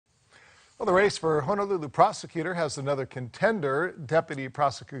Well, the race for Honolulu Prosecutor has another contender. Deputy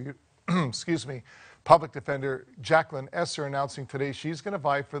Prosecutor, excuse me, Public Defender Jacqui Esser announcing today she's going to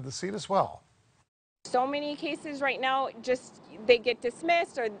vie for the seat as well. So many cases right now, just they get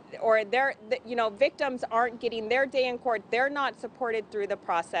dismissed, or they're, victims aren't getting their day in court. They're not supported through the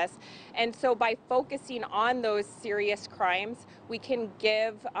process, and so by focusing on those serious crimes, we can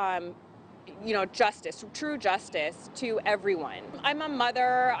give justice, true justice to everyone. I'm a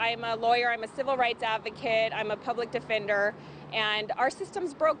mother, I'm a lawyer, I'm a civil rights advocate, I'm a public defender, and our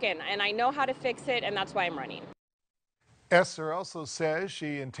system's broken, and I know how to fix it, and that's why I'm running. Esser also says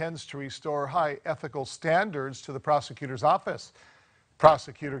she intends to restore high ethical standards to the prosecutor's office.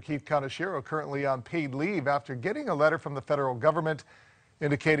 Prosecutor Keith Kaneshiro currently on paid leave after getting a letter from the federal government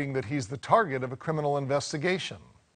indicating that he's the target of a criminal investigation.